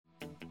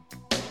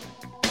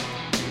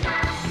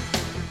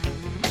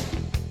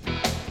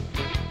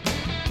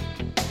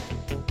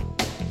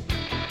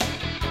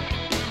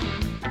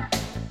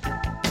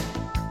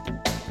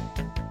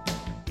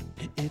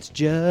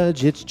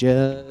Judge,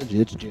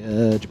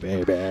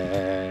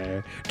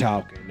 baby.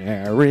 Talking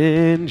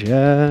Aaron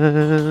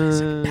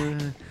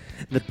Judge.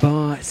 The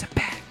boys are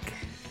back.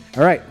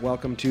 All right,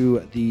 welcome to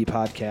the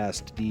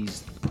podcast,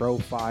 these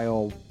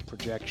profile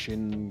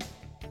projection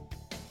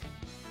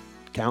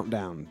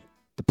countdown.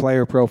 The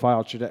player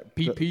profile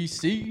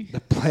PPC.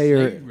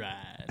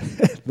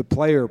 The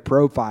player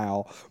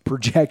profile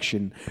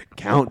projection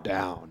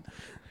countdown.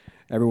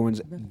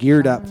 Everyone's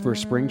geared up for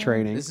spring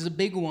training. This is a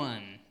big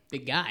one.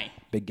 Big guy.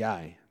 Big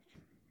guy.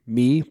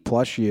 Me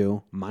plus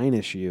you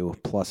minus you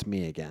plus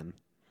me again.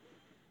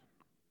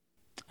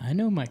 I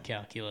know my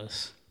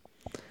calculus.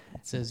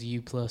 It says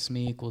you plus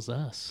me equals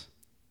us.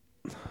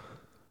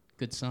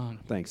 Good song.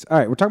 Thanks. All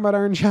right, we're talking about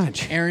Aaron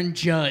Judge. Aaron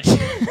Judge.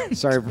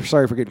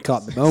 Sorry for getting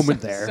caught in the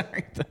moment there.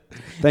 Sorry.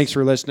 Thanks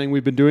for listening.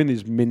 We've been doing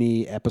these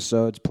mini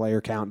episodes,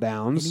 player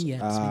countdowns.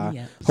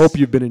 Mini-eps. Hope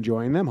you've been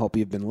enjoying them. Hope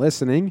you've been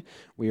listening.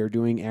 We are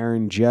doing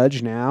Aaron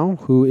Judge now,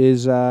 who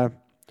is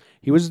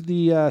he was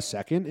the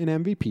second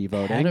in MVP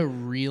voting. Had a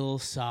real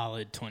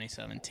solid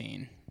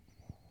 2017.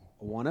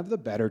 One of the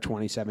better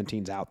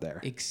 2017s out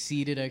there.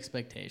 Exceeded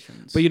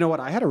expectations. But you know what?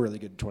 I had a really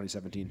good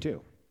 2017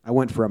 too. I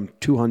went from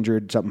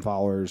 200-something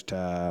followers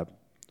to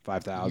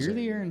 5,000. You're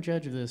the Aaron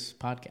Judge of this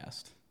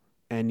podcast.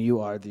 And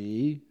you are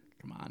the...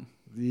 Come on.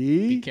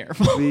 Be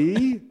careful.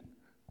 The...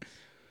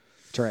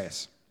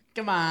 Teres.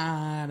 Come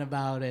on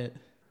about it.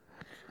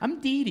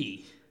 I'm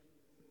Dee.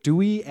 Do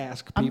we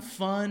ask people... I'm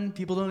fun.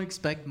 People don't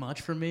expect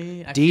much from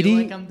me. I Dee feel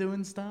like I'm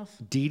doing stuff.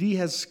 Dee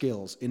has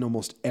skills in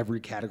almost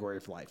every category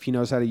of life. He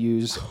knows how to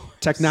use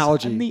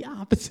technology. I'm the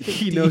opposite of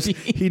He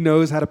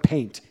knows how to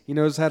paint. He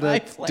knows how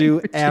to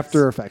do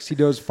After Effects. He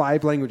knows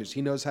 5 languages.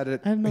 He knows how to...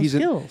 I have no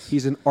skills.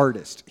 He's an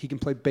artist. He can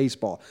play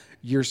baseball.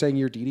 You're saying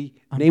you're Dee?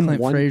 I'm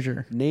Clint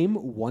Frazier. Name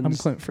one... I'm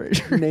Clint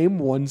Frazier. Name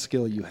one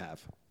skill you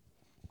have.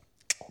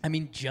 I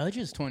mean,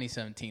 Judge's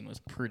 2017 was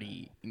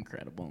pretty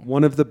incredible.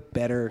 One of the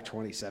better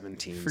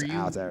 2017s For you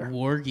out there.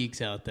 war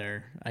geeks out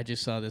there, I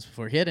just saw this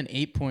before. He had an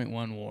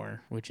 8.1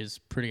 WAR, which is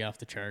pretty off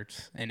the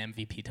charts, an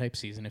MVP type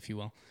season, if you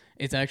will.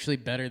 It's actually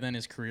better than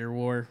his career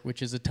WAR,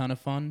 which is a ton of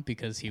fun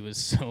because he was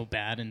so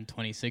bad in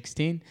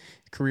 2016.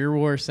 Career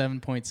WAR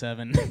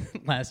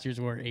 7.7, last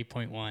year's WAR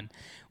 8.1,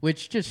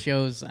 which just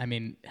shows, I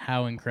mean,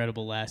 how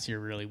incredible last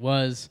year really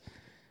was.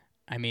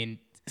 I mean...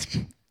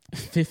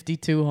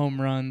 52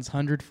 home runs,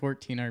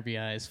 114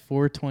 RBIs,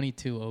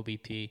 422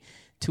 OBP,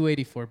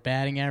 284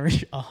 batting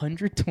average,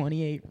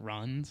 128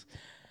 runs.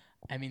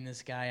 I mean,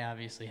 this guy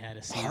obviously had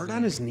a season. Hard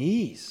on his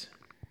knees.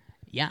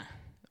 Yeah.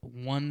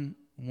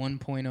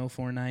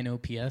 1.049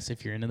 OPS,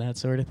 if you're into that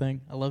sort of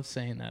thing. I love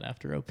saying that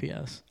after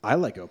OPS. I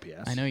like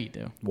OPS. I know you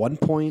do.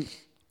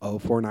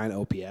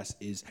 1.049 OPS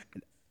is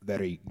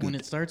very good. When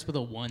it starts with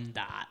a 1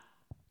 dot,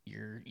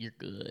 you're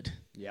good.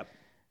 Yep.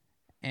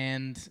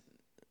 And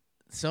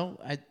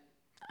so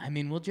I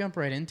mean, we'll jump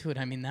right into it.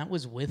 I mean, that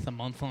was with a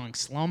month-long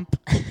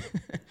slump.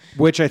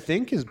 Which I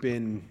think has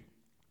been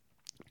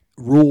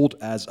ruled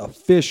as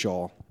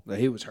official that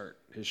he was hurt.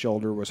 His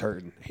shoulder was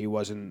hurting. He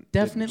wasn't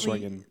definitely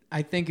swinging.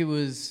 I think it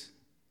was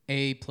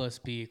A plus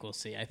B equals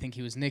C. I think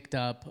he was nicked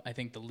up. I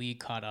think the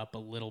league caught up a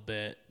little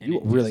bit. And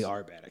you really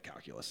are bad at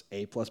calculus.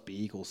 A plus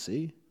B equals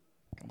C?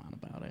 Come on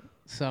about it.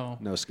 So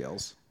no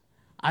skills.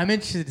 I'm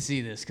interested to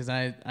see this because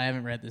I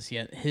haven't read this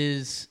yet.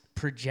 His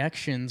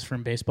projections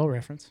from Baseball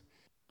Reference.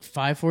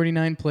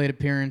 549 plate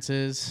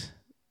appearances,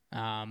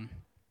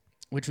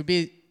 which would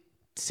be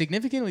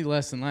significantly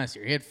less than last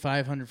year. He had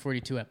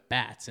 542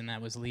 at-bats, and that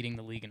was leading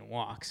the league in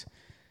walks.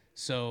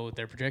 So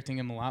they're projecting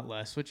him a lot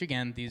less, which,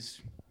 again,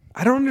 these...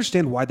 I don't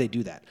understand why they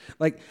do that.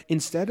 Like,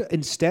 instead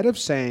of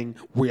saying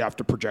we have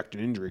to project an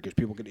injury because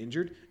people get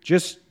injured,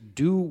 just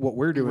do what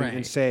we're doing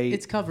and say...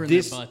 It's covering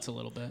their butts a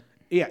little bit.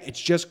 Yeah,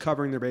 it's just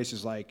covering their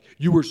bases like,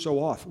 you were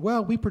so off.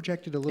 Well, we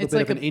projected a little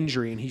bit of an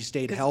injury and he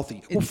stayed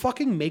healthy. Well,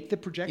 fucking make the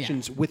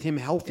projections with him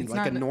healthy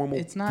like a normal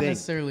thing. It's not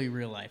necessarily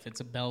real life.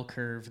 It's a bell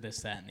curve,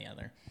 this, that, and the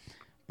other.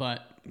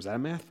 But... Was that a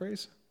math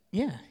phrase?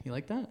 Yeah, you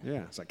like that?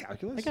 Yeah, it's like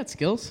calculus? I got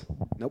skills.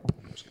 Nope,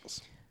 no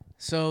skills.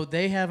 So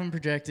they have him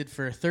projected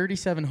for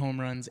 37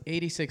 home runs,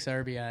 86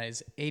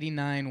 RBIs,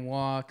 89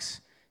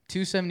 walks,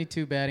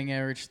 272 batting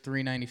average,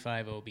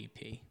 395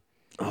 OBP.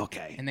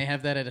 Okay. And they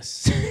have that at a...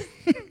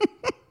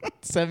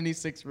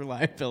 76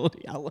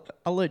 reliability. I'll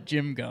let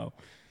Jim go.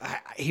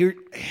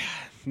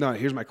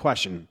 Here's my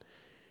question.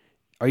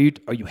 Are you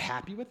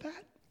happy with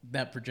that?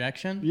 That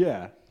projection?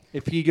 Yeah.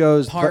 If he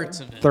goes parts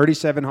of it.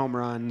 37 home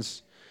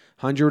runs,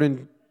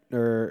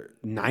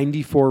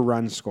 194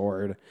 runs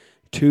scored,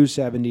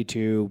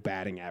 272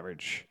 batting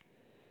average,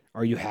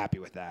 are you happy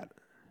with that?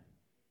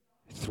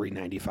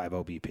 395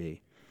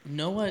 OBP.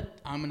 Know what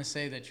I'm going to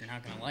say that you're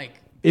not going to like?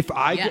 If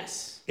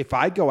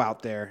I go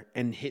out there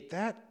and hit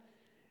that,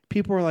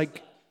 people are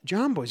like,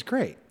 John Boy's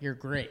great. You're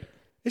great.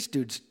 This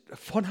dude's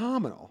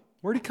phenomenal.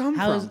 Where'd he come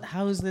from?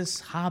 How is this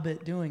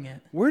hobbit doing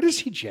it? Where does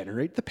he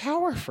generate the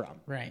power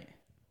from? Right.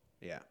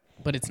 Yeah.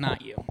 But it's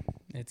not you.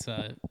 It's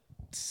a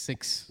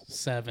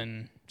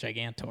 6'7"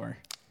 gigantor.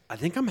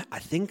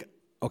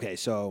 Okay,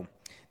 so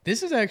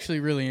This is actually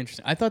really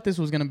interesting. I thought this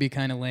was going to be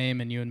kind of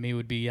lame, and you and me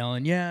would be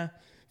yelling, yeah,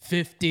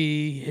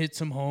 50, hit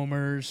some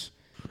homers.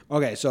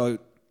 Okay, so,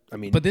 I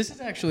mean... But this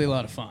is actually a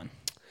lot of fun.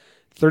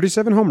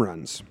 37 home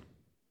runs,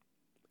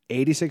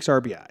 86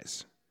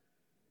 RBIs.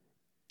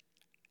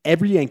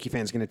 Every Yankee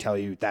fan is going to tell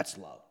you that's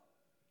low.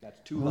 That's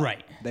too low.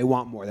 Right. They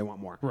want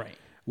more. Right.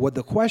 What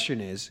the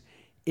question is,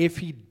 if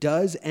he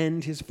does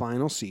end his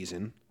final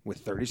season with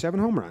 37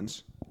 home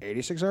runs,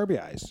 86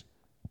 RBIs,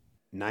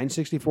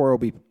 964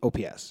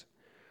 OPS,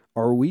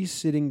 are we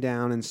sitting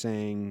down and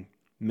saying,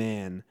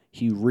 man,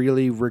 he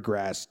really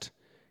regressed.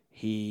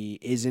 He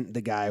isn't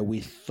the guy we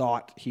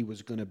thought he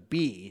was going to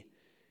be?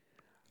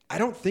 I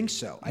don't think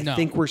so. I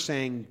think we're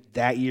saying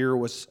that year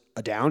was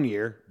a down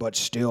year, but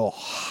still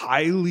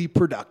highly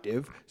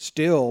productive,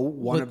 still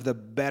one of the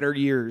better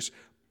years.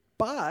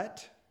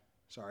 But,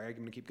 sorry, I'm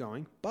going to keep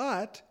going,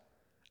 but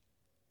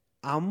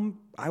I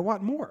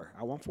want more.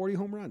 I want 40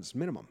 home runs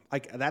minimum.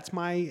 Like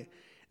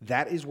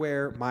that is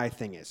where my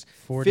thing is.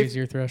 40 is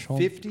your threshold?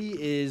 50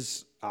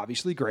 is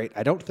obviously great.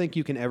 I don't think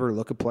you can ever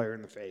look a player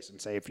in the face and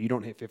say, if you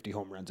don't hit 50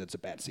 home runs, it's a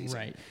bad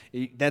season.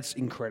 Right. That's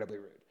incredibly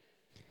rude.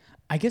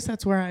 I guess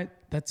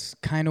that's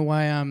kind of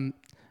why I'm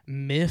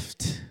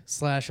miffed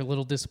 / a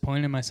little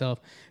disappointed in myself,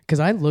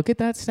 because I look at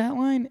that stat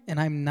line and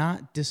I'm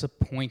not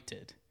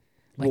disappointed.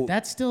 Like,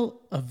 that's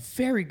still a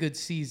very good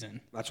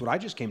season. That's what I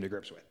just came to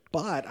grips with.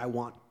 But I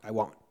want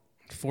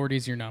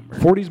 40's your number.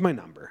 40's my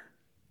number.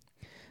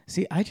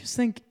 See, I just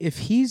think if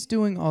he's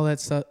doing all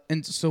that stuff,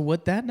 and so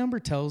what that number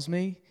tells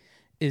me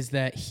is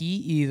that he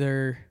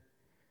either,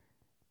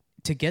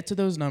 to get to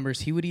those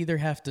numbers, he would either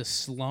have to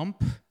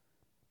slump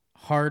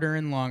harder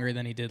and longer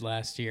than he did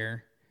last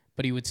year,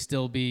 but he would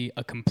still be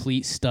a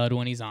complete stud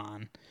when he's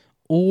on,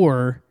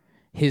 or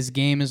his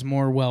game is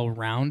more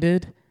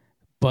well-rounded,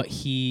 but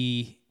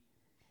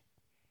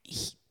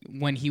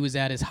when he was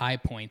at his high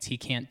points, he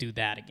can't do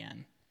that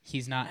again.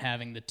 He's not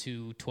having the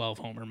 2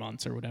 12-homer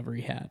months or whatever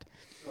he had.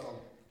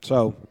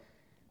 So,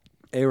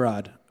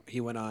 A-Rod, he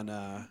went on...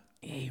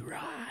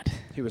 A-Rod.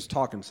 He was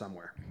talking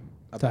somewhere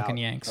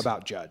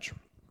about Judge.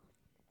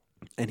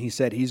 And he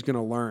said he's going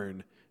to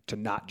learn to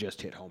not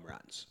just hit home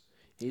runs.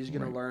 He's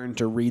going to learn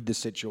to read the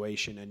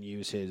situation and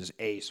use his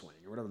A swing,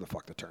 or whatever the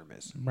fuck the term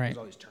is. Right. There's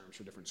all these terms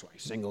for different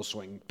swings. Single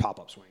swing,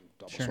 pop-up swing,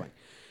 double swing.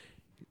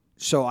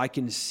 So I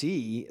can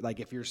see, like,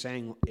 if you're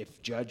saying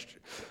if Judge...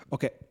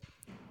 Okay,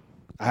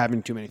 I'm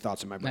having too many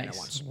thoughts in my brain at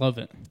once. Love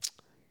it.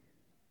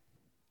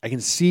 I can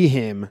see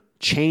him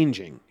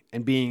changing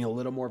and being a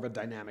little more of a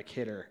dynamic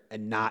hitter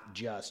and not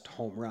just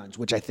home runs,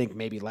 which I think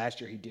maybe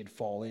last year he did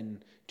fall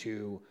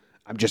into...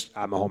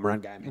 I'm a home run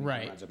guy. I'm hitting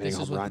home runs. I'm hitting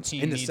home runs.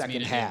 In the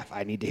second half,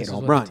 I need to hit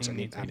home runs.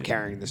 I'm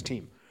carrying this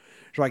team.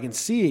 So I can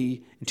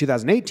see in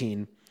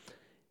 2018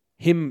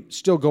 him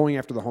still going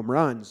after the home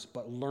runs,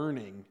 but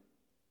learning.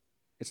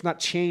 It's not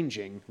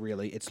changing,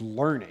 really. It's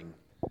learning.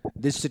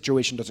 This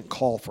situation doesn't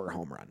call for a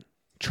home run.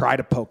 Try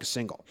to poke a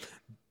single.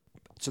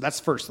 So that's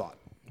first thought.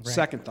 Right.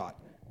 Second thought,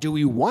 do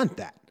we want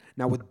that?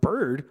 Now, with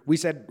Bird, we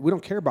said we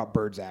don't care about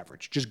Bird's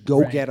average. Just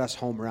go get us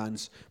home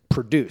runs,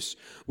 produce.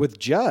 With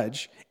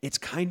Judge, it's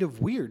kind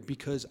of weird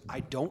because I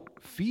don't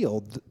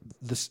feel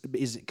this.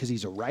 Is it because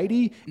he's a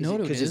righty? No,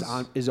 because his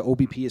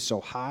OBP is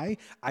so high?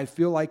 I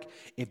feel like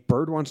if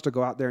Bird wants to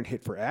go out there and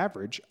hit for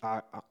average,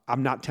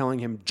 I'm not telling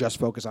him just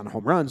focus on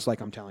home runs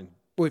like I'm telling.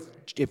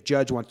 If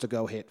Judge wants to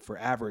go hit for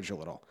average a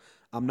little,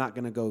 I'm not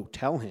going to go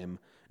tell him,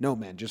 no,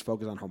 man, just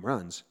focus on home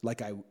runs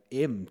like I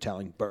am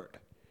telling Bird.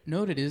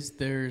 No, it is.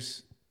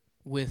 There's...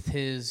 With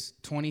his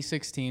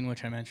 2016,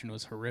 which I mentioned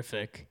was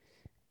horrific,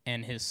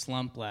 and his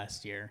slump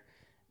last year,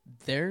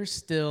 there's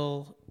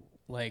still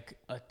like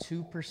a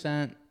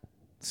 2%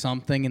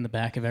 something in the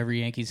back of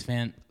every Yankees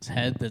fan's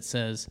head that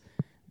says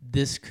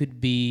this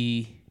could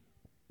be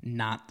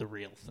not the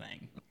real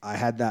thing. I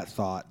had that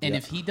thought. And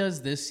if he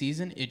does this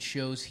season, it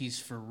shows he's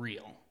for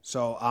real.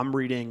 So I'm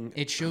reading...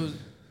 It shows...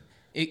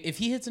 If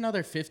he hits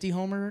another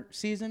 50-homer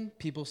season,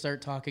 people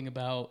start talking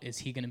about, is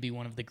he going to be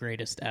one of the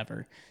greatest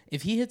ever?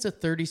 If he hits a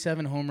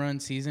 37-home run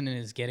season and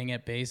is getting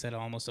at base at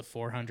almost a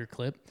 400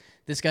 clip,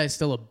 this guy's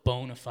still a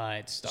bona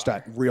fide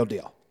star. Real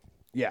deal.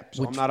 Yeah,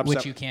 so I'm not upset.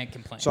 Which you can't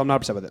complain. So I'm not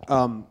upset with it.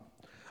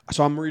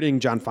 So I'm reading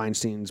John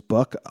Feinstein's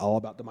book, all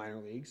about the minor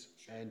leagues,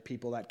 and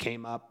people that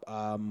came up.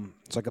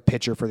 It's like a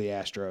pitcher for the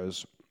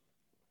Astros.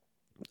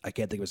 I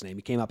can't think of his name.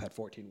 He came up, had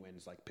 14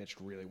 wins, like pitched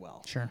really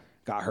well. Sure.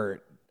 Got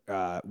hurt.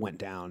 Went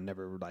down,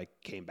 never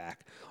came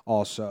back.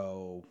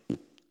 Also,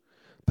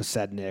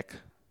 Pasednik.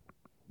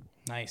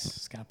 Nice,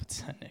 Scott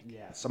Pasednik.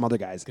 Yeah, some other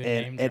guys. Good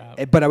name drop.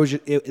 But I was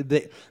just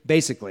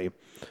basically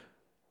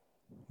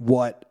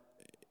what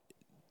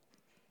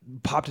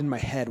popped in my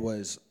head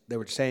was they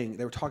were talking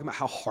about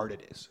how hard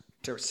it is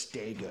to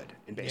stay good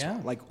in baseball.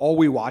 Yeah. Like all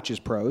we watch is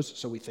pros,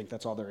 so we think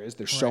that's all there is.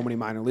 There's so many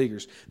minor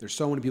leaguers. There's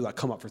so many people that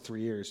come up for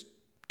 3 years,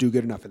 do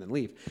good enough and then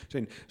leave.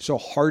 So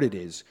hard it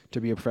is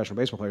to be a professional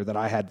baseball player that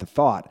I had the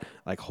thought,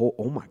 like,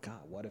 oh my God,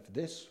 what if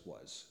this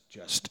was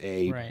just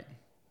a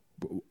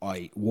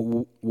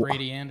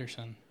Brady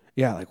Anderson?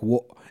 Yeah, like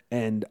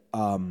and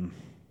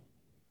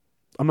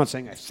I'm not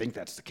saying I think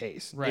that's the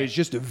case. Right. It's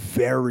just a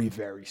very,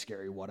 very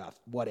scary what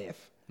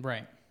if.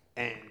 Right.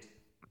 And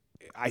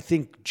I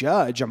think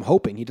Judge, I'm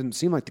hoping, he doesn't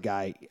seem like the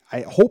guy.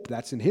 I hope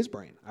that's in his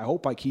brain. I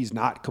hope like he's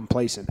not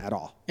complacent at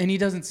all. And he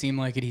doesn't seem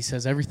like it. He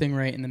says everything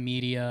right in the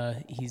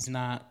media. He's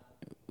not.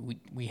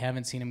 We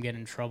haven't seen him get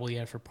in trouble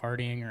yet for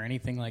partying or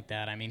anything like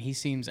that. I mean, he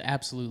seems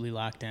absolutely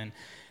locked in.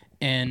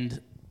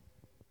 And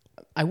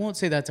I won't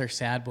say that's our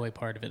sad boy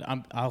part of it.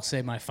 I'll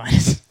say my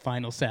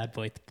final sad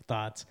boy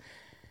thoughts.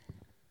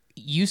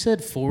 You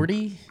said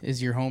 40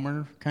 is your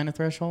homer kind of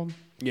threshold?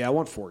 Yeah, I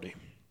want 40.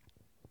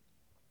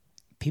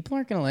 People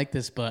aren't going to like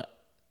this, but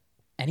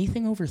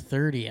anything over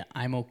 30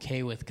 I'm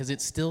okay with because it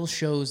still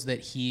shows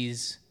that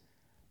he's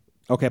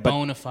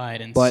bona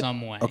fide in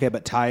some way. Okay,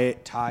 but tie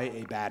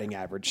a batting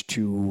average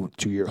to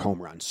your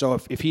home run. So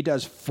if he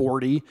does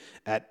 40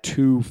 at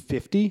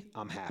 250,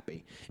 I'm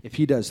happy. If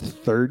he does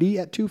 30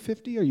 at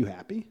 250, are you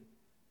happy?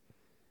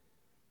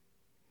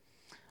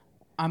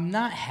 I'm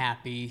not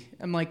happy.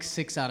 I'm like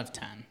 6 out of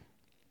 10.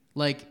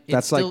 Like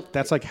that's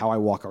like how I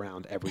walk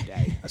around every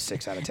day. A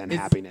 6 out of 10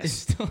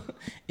 happiness.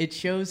 It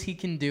shows he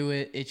can do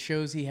it. It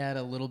shows he had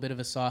a little bit of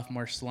a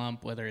sophomore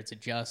slump, whether it's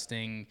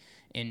adjusting,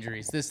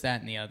 injuries, this,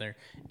 that, and the other.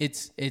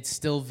 It's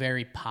still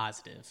very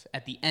positive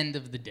at the end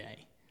of the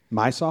day.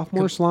 My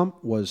sophomore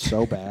slump was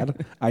so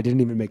bad, I didn't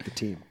even make the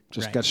team.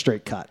 Just got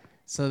straight cut.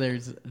 So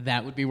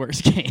that would be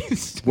worst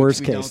case.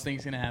 Worst case. We don't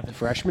think's gonna happen.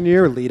 Freshman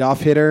year,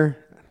 leadoff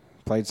hitter,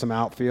 played some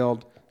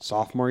outfield.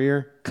 Sophomore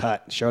year,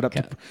 cut. Showed up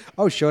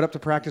to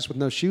practice with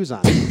no shoes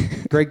on.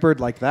 Greg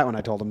Bird liked that when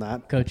I told him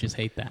that. Coaches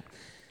hate that.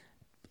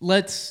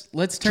 Let's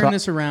turn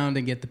this around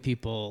and get the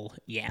people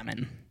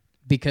yamming.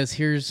 Because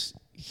here's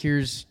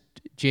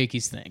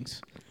Jakey's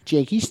Things.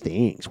 Jakey's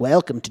Things.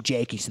 Welcome to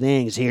Jakey's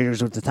Things. Here's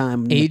the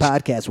time in the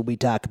podcast where we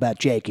talk about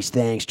Jakey's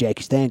Things.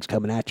 Jakey's Things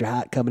coming at you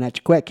hot, coming at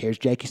you quick. Here's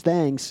Jakey's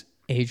Things.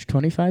 Age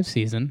 25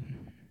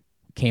 season.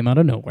 Came out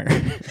of nowhere.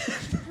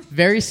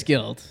 Very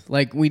skilled.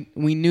 Like we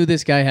knew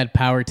this guy had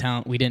power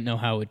talent. We didn't know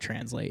how it would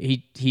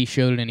translate. He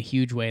showed it in a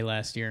huge way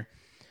last year.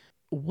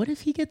 What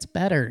if he gets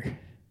better?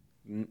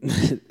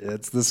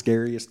 It's the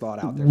scariest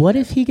thought out there. What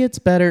if he gets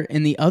better?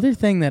 And the other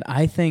thing that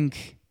I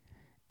think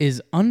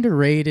is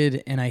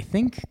underrated and I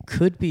think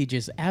could be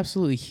just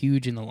absolutely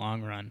huge in the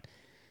long run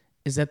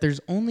is that there's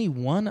only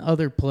one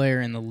other player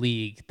in the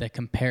league that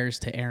compares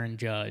to Aaron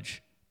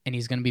Judge, and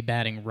he's going to be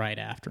batting right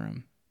after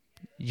him,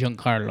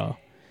 Giancarlo.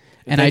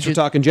 And thanks for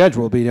talking Judge.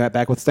 We'll be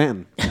back with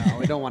Stanton. No,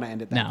 we don't want to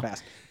end it that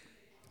fast.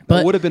 But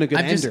it would have been a good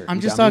ender.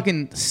 I'm just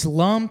talking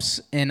slumps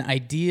and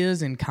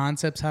ideas and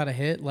concepts how to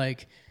hit.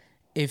 Like,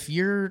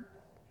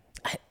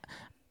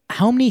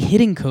 how many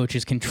hitting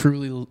coaches can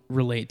truly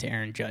relate to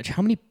Aaron Judge?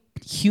 How many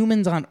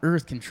humans on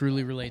earth can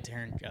truly relate to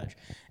Aaron Judge?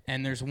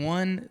 And there's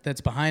one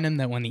that's behind him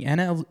that won the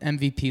NL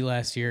MVP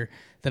last year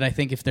that I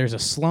think if there's a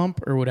slump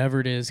or whatever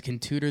it is, can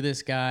tutor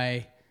this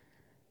guy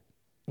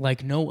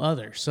like no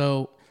other.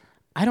 So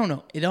I don't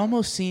know. It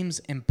almost seems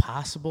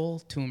impossible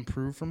to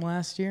improve from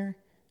last year,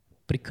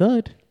 but it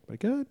could.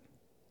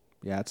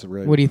 Yeah, it's a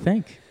really. What do you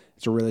think?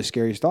 It's a really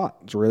scary thought.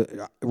 It's a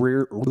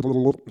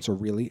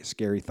really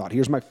scary thought.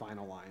 Here's my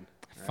final line.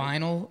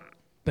 Final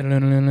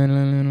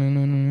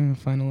line.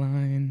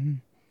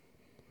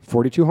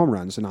 42 home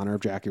runs in honor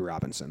of Jackie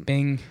Robinson.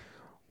 Bing.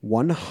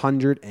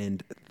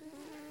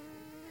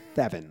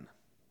 107.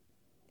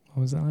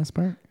 What was that last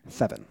part?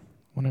 7.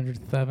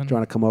 107. Do you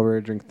want to come over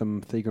and drink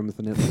some Thegrams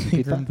and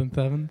pizza?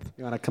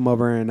 You want to come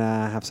over and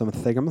have some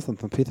Thegrams and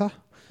some pizza?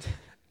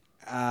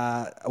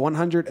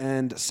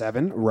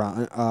 107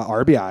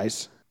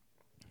 RBIs.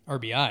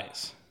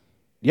 RBIs?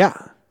 Yeah.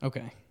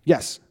 Okay.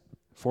 Yes.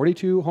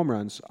 42 home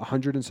runs,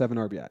 107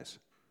 RBIs.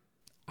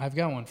 I've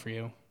got one for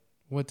you.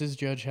 What does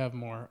Judge have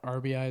more,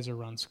 RBIs or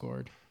runs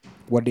scored?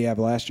 What did he have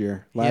last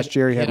year? Last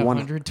year he had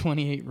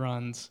 128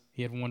 runs.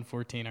 He had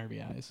 114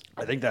 RBIs.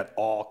 I think that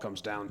all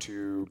comes down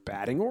to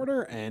batting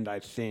order, and I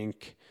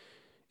think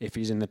if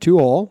he's in the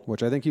 2-hole,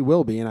 which I think he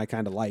will be, and I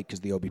kind of like because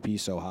the OBP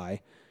is so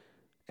high,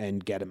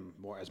 and get him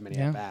as many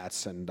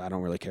at-bats, and I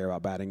don't really care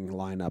about batting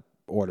lineup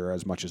order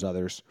as much as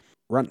others.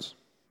 Runs.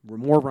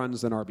 More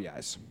runs than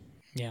RBIs.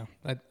 Yeah,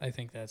 I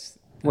think that's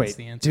the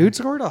answer. Dude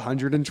scored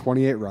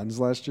 128 runs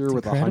last year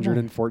with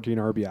 114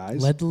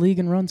 RBIs. Led the league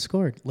in runs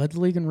scored. Led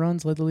the league in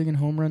runs. Led the league in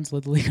home runs.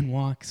 Led the league in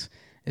walks.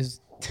 Is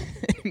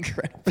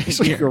incredible. It's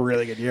like a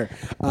really good year.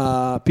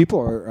 People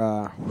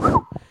are,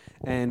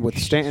 and with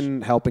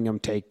Stanton helping him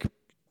take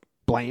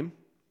blame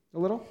a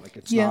little, like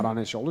it's not on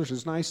his shoulders,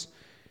 is nice.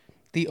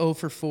 The 0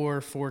 for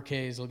 4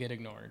 4Ks will get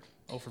ignored.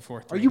 0 for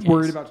 4 3Ks. Are you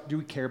worried about? Do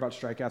we care about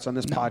strikeouts on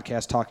this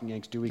podcast? Talking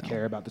Yanks. Do we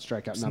care about the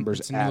strikeout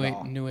numbers it's at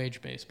all? New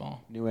age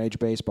baseball. New age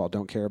baseball.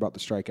 Don't care about the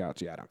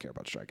strikeouts. Yeah, I don't care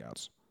about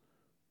strikeouts.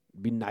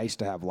 It'd be nice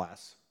to have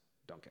less.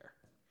 Don't care.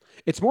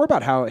 It's more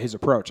about how his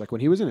approach. Like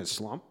when he was in his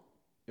slump,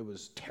 it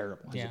was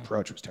terrible. His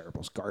approach was terrible.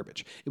 It was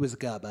garbage. It was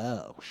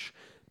garbage.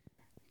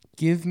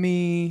 Give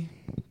me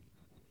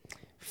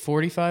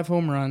 45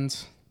 home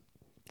runs,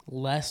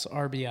 less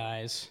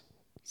RBIs.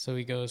 So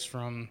he goes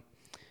from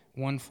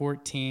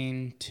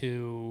 114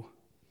 to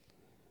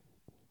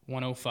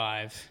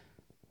 105,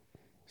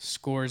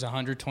 scores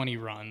 120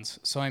 runs.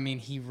 So, I mean,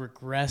 he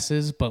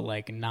regresses, but,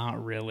 like,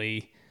 not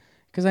really.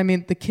 Because, I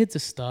mean, the kid's a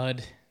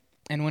stud.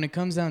 And when it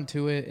comes down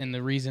to it, and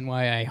the reason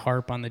why I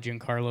harp on the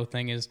Giancarlo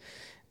thing is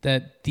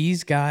that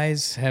these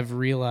guys have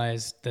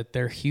realized that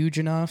they're huge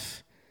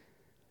enough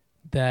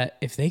that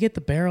if they get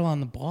the barrel on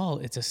the ball,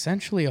 it's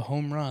essentially a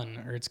home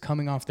run, or it's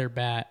coming off their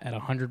bat at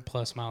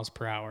 100+ miles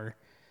per hour.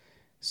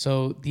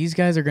 So these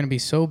guys are going to be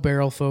so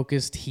barrel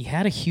focused. He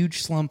had a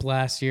huge slump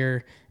last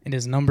year, and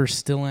his numbers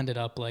still ended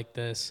up like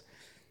this.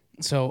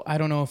 So I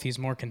don't know if he's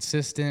more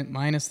consistent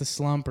minus the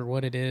slump or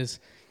what it is.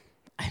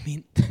 I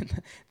mean,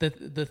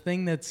 the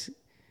thing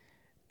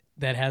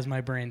that has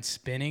my brain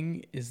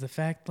spinning is the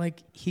fact,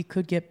 like, he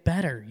could get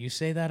better. You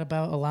say that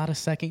about a lot of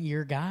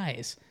second-year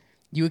guys.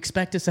 You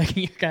expect a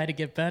second-year guy to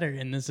get better,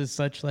 and this is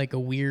such, like, a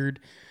weird,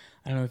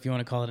 I don't know if you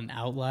want to call it an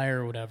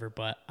outlier or whatever,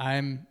 but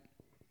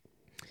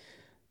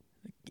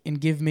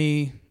give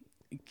me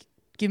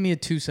a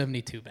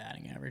 272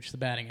 batting average. The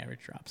batting average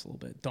drops a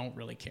little bit. Don't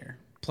really care.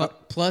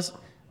 Plus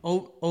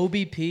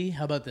OBP,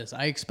 how about this?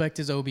 I expect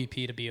his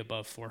OBP to be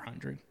above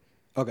 400.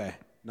 Okay.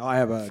 No, I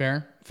have a...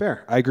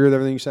 Fair? I agree with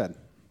everything you said.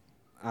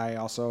 I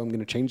also am going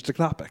to change the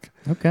topic.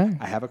 Okay.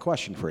 I have a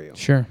question for you.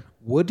 Sure.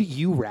 Would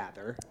you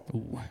rather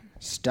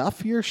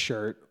stuff your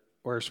shirt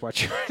or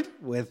sweatshirt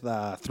with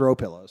throw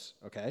pillows,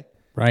 okay?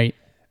 Right.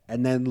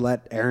 And then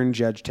let Aaron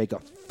Judge take a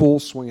full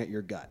swing at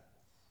your gut,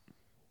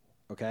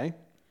 okay?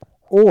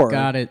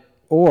 Got it.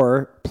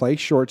 Or play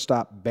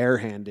shortstop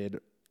barehanded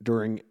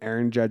during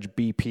Aaron Judge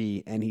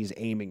BP and he's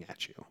aiming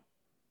at you.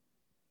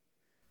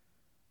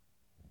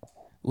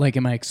 Like,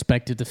 am I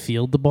expected to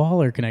field the ball,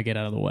 or can I get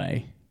out of the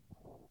way?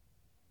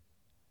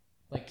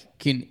 Like,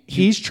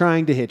 he's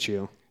trying to hit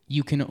you.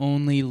 You can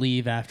only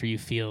leave after you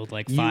field,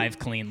 like, 5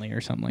 cleanly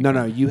or something like that.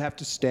 No, you have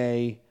to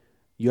stay.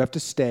 You have to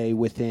stay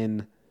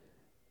within,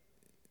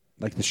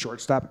 like, the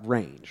shortstop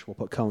range. We'll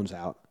put cones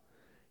out.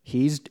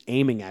 He's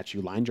aiming at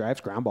you. Line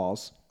drives, ground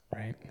balls.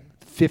 Right.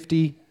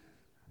 50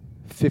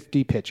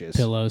 pitches.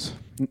 Pillows.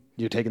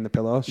 You're taking the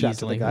pillow. Shot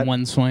Easily. to the gut.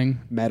 One swing.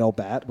 Metal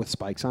bat with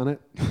spikes on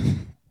it.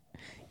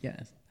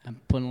 Yes. I'm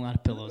putting a lot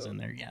of pillows in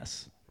there,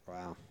 yes.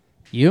 Wow.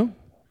 You?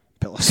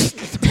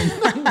 Pillows.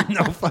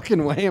 No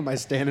fucking way am I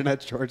standing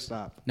at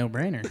shortstop. No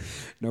brainer.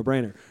 No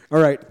brainer. All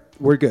right.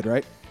 We're good,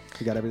 right?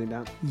 We got everything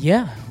down?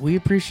 Yeah, we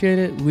appreciate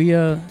it.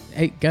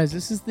 Hey, guys,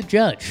 this is the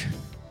Judge.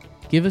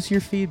 Give us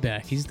your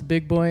feedback. He's the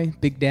big boy,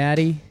 big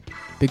daddy,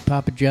 big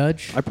Papa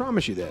Judge. I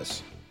promise you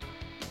this.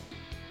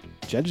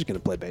 Judge is going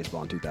to play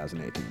baseball in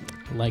 2018.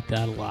 I like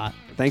that a lot.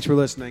 Thanks for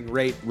listening.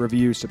 Rate,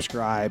 review,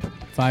 subscribe.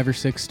 5 or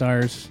 6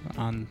 stars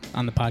on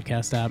the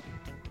podcast app.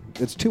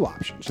 It's 2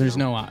 options. There's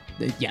no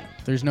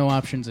there's no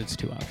options. It's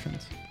 2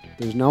 options.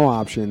 There's no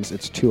options.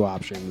 It's 2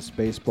 options.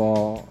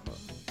 Baseball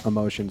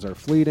emotions are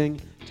fleeting.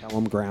 Tell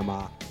them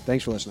grandma.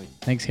 Thanks for listening.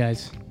 Thanks,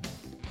 guys.